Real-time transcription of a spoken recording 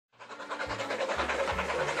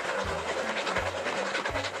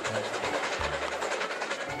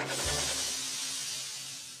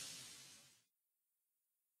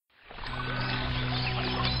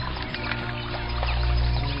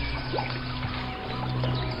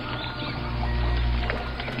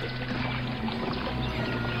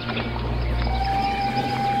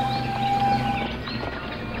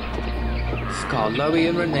Skarloey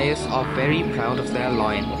and Rheneas are very proud of their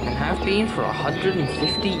line and have been for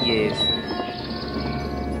 150 years.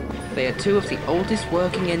 They are two of the oldest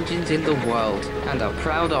working engines in the world and are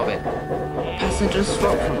proud of it. Passengers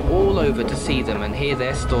flock from all over to see them and hear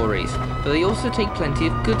their stories, but they also take plenty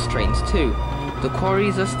of goods trains too. The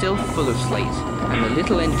quarries are still full of slate, and the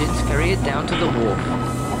little engines carry it down to the wharf.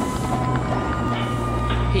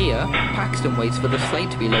 Here, Paxton waits for the slate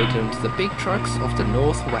to be loaded into the big trucks of the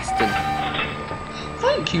Northwestern.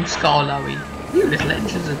 Thank you, Skarloey. You little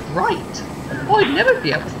engines are great. I'd never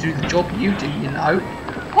be able to do the job you do, you know.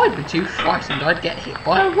 I'd be too frightened I'd get hit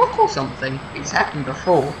by a rock or something. It's happened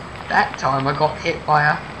before. That time I got hit by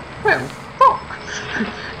a, well, rock.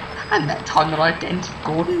 And that time that I dented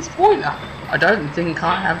Gordon's boiler. I don't think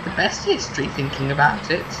I have the best history thinking about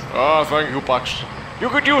it. Ah, thank you, Paxton. You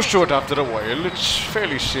get used to it after a while. It's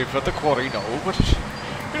fairly safe at the quarry now, but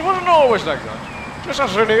it wasn't always like that. Just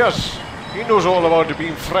as Rheneas. He knows all about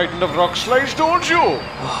being frightened of rock slides, don't you?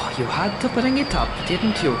 Oh, you had to bring it up,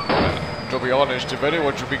 didn't you? To be honest, if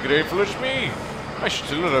anyone should be grateful, it's me. I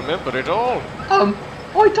still remember it all.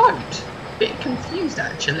 I don't. Bit confused,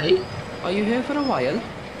 actually. Are you here for a while?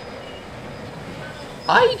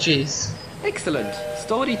 Ages. Excellent.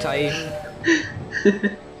 Story time.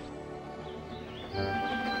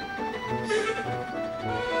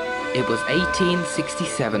 It was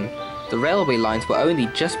 1867. The railway lines were only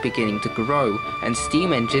just beginning to grow, and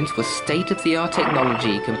steam engines were state-of-the-art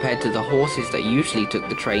technology compared to the horses that usually took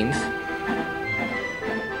the trains.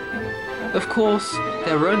 Of course,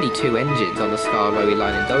 there were only 2 engines on the Skarloey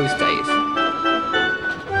line in those days.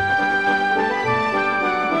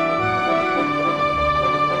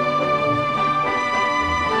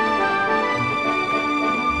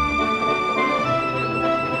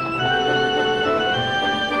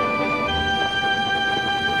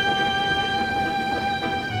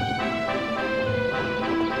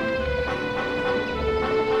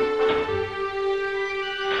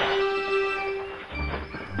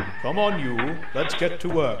 Come on, you. Let's get to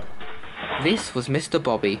work. This was Mr.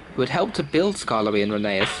 Bobby, who had helped to build Skarloey and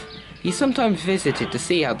Rheneas. He sometimes visited to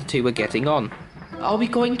see how the two were getting on. Are we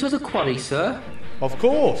going to the quarry, sir? Of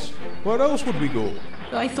course. Where else would we go?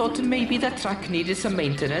 I thought maybe the track needed some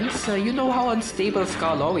maintenance. You know how unstable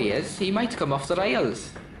Skarloey is. He might come off the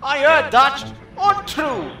rails. I heard that.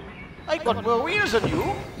 Untrue. I got more wheels than you.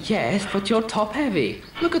 Yes, but you're top heavy.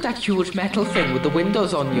 Look at that huge metal thing with the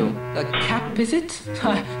windows on you. A cap, is it?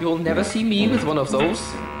 You'll never see me with one of those.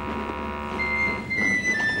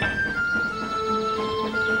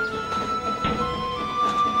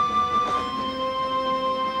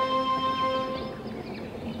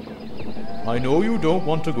 I know you don't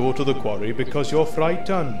want to go to the quarry because you're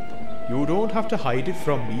frightened. You don't have to hide it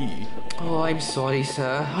from me. Oh, I'm sorry,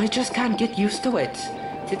 sir. I just can't get used to it.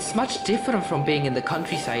 It's much different from being in the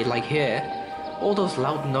countryside like here. All those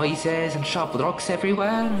loud noises and sharp rocks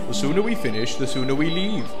everywhere. The sooner we finish, the sooner we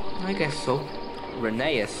leave. I guess so.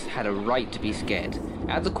 Rheneas had a right to be scared.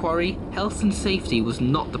 At the quarry, health and safety was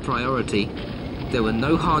not the priority. There were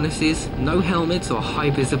no harnesses, no helmets or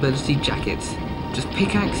high-visibility jackets. Just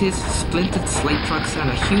pickaxes, splintered slate trucks and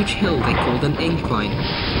a huge hill they called an incline.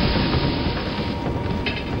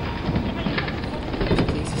 This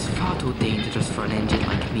place is far too dangerous for an engine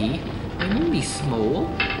like me. I'm only small.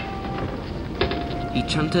 He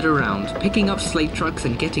chunted around, picking up slate trucks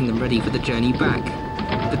and getting them ready for the journey back.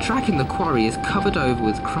 The track in the quarry is covered over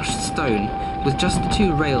with crushed stone, with just the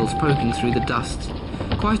 2 rails poking through the dust.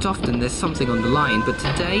 Quite often there's something on the line, but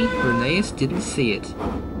today Rheneas didn't see it.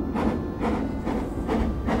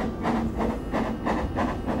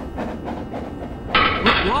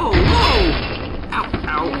 Whoa, whoa! Ow,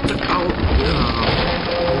 ow, ow,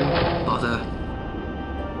 oh, bother.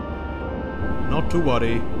 Not to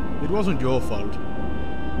worry. It wasn't your fault.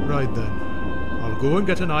 Right then. I'll go and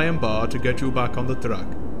get an iron bar to get you back on the track.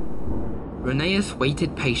 Rheneas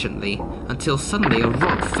waited patiently, until suddenly a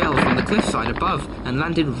rock fell from the cliffside above and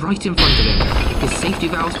landed right in front of him. His safety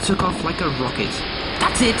valves took off like a rocket.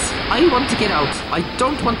 That's it! I want to get out! I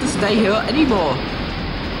don't want to stay here anymore!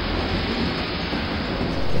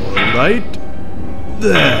 Alright.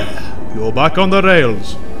 There. You're back on the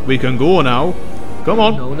rails. We can go now. Come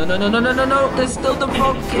on. No. There's still the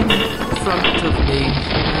rock in front of me.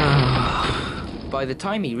 By the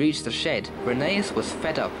time he reached the shed, Rheneas was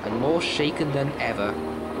fed up and more shaken than ever.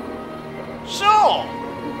 So,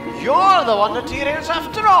 you're the one that derails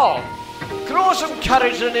after all. Grow some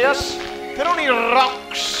courage, Rheneas. They're only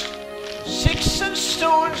rocks. 6 and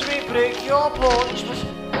stones may break your bones, but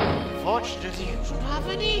fortunately you don't have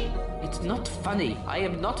any. It's not funny. I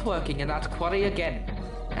am not working in that quarry again.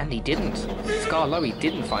 And he didn't. Skarloey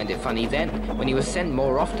didn't find it funny then, when he was sent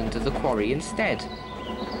more often to the quarry instead.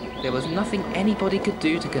 There was nothing anybody could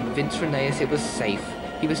do to convince Rheneas it was safe.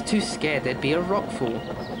 He was too scared there'd be a rockfall.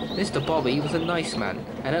 Mr. Bobby was a nice man,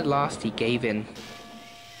 and at last he gave in.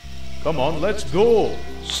 Come on, let's go.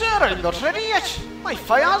 Sir, I'm not ready yet. My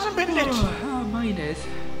fire hasn't been lit. Mine is.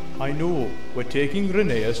 I know. We're taking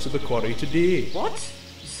Rheneas to the quarry today. What?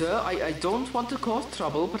 Sir, I don't want to cause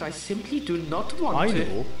trouble, but I simply do not want I to.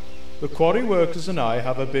 know. The quarry workers and I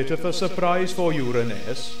have a bit of a surprise for you,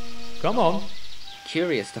 Rheneas. Come on.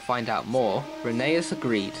 Curious to find out more, Rheneas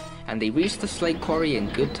agreed, and they reached the slate quarry in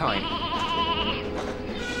good time.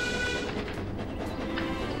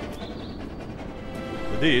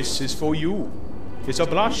 This is for you. It's a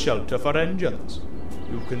blast shelter for engines.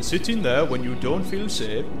 You can sit in there when you don't feel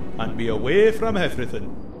safe and be away from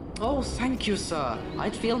everything. Oh, thank you, sir.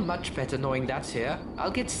 I'd feel much better knowing that's here.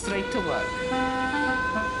 I'll get straight to work.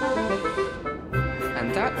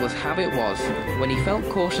 And that was how it was. When he felt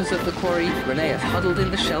cautious at the quarry, Rheneas huddled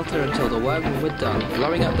in the shelter until the workmen were done,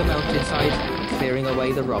 blowing up the mountainside and clearing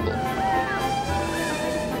away the rubble.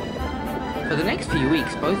 For the next few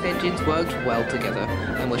weeks, both engines worked well together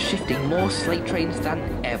and were shifting more slate trains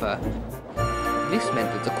than ever. This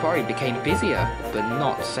meant that the quarry became busier, but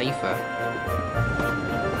not safer.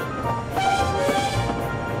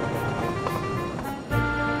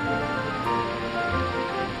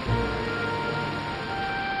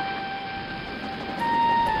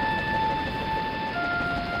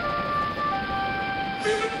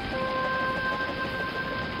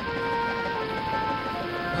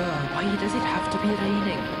 Why does it have to be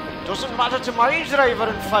raining? Doesn't matter to my driver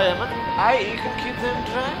and fireman. I can keep them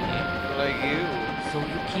dry. Like you. So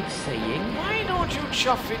you keep saying? Why don't you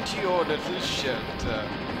chuff into your little shelter?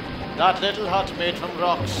 That little hut made from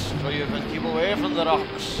rocks, so you can keep away from the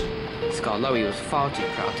rocks. Skarloey was far too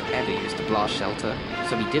proud to ever use the blast shelter,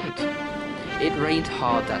 so he didn't. It rained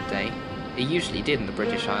hard that day. It usually did in the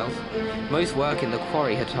British Isles. Most work in the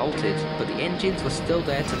quarry had halted, but the engines were still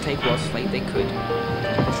there to take what slate they could.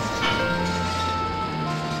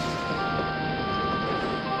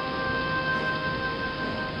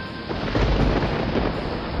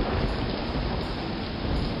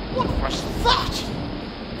 What was that?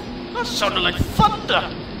 That sounded like thunder.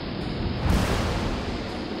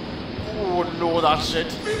 Oh no, that's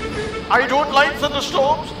it. I don't like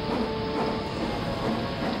thunderstorms.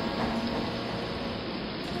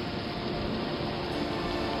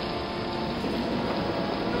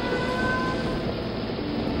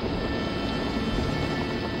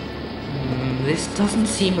 This doesn't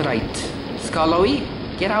seem right. Skarloey,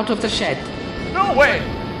 get out of the shed. No way!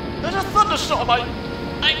 There's a thunderstorm.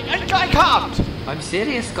 I can't. I'm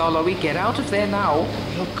serious, Skarloey, get out of there now.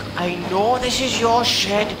 Look, I know this is your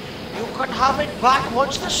shed. You can have it back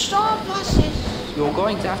once the storm passes. You're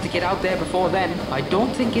going to have to get out there before then. I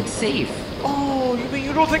don't think it's safe. Oh, you mean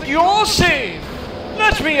you don't think you're safe?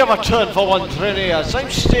 Let me have a turn for once, Rheneas. I'm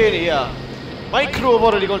staying here. My crew have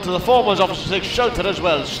already gone to the foreman's office to take shelter as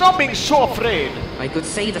well. Stop being so afraid. I could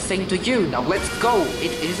say the same to you. Now let's go.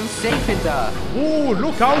 It isn't safe in there. Oh,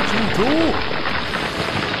 look out, you two!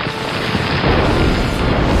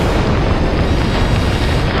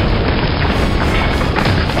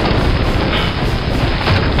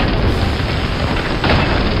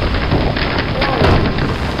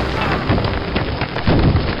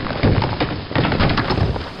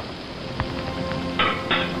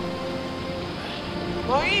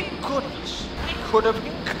 My goodness, I could have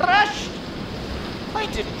been crushed. Why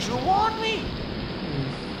didn't you warn me?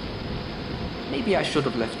 Maybe I should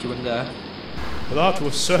have left you in there. That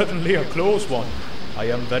was certainly a close one. I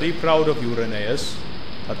am very proud of you, Rheneas.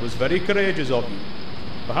 That was very courageous of you.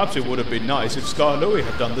 Perhaps it would have been nice if Skarloey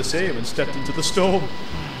had done the same and stepped into the storm.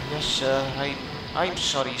 Yes, sir. I'm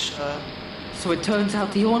sorry, sir. So it turns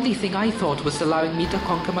out the only thing I thought was allowing me to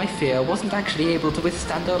conquer my fear wasn't actually able to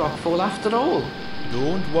withstand a rockfall after all.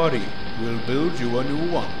 Don't worry, we'll build you a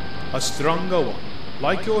new one. A stronger one,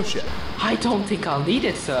 like your shed. I don't think I'll need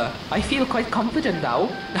it, sir. I feel quite confident now.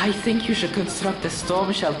 I think you should construct a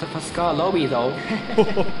storm shelter for Skarloey, though.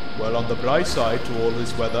 Well, on the bright side to all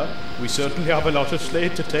this weather, we certainly have a lot of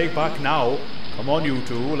slate to take back now. Come on, you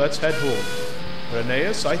two, let's head home.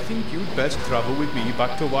 Rheneas, I think you'd best travel with me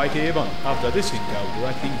back to Whitehaven. After this encounter,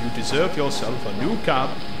 I think you deserve yourself a new cab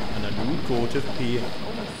and a new coat of paint.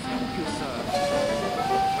 Thank you, sir.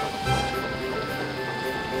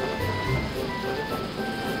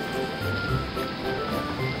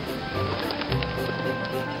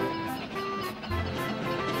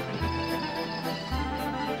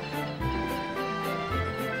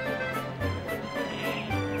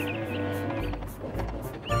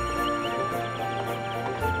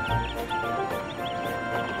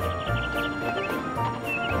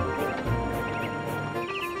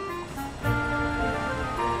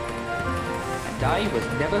 and I was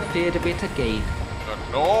never feared a bit again.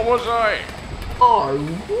 And nor was I. Oh,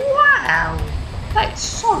 wow! That's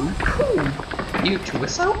so cool! You two are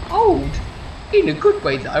so old. In a good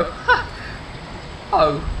way, though. Ha!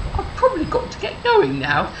 Oh, I've probably got to get going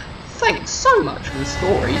now. Thanks so much for the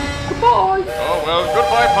story. Goodbye! Oh, well,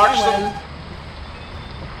 goodbye, Paxton.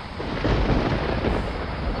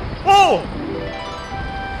 Whoa!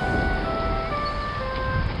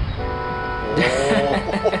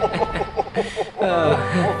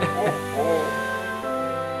 Oh.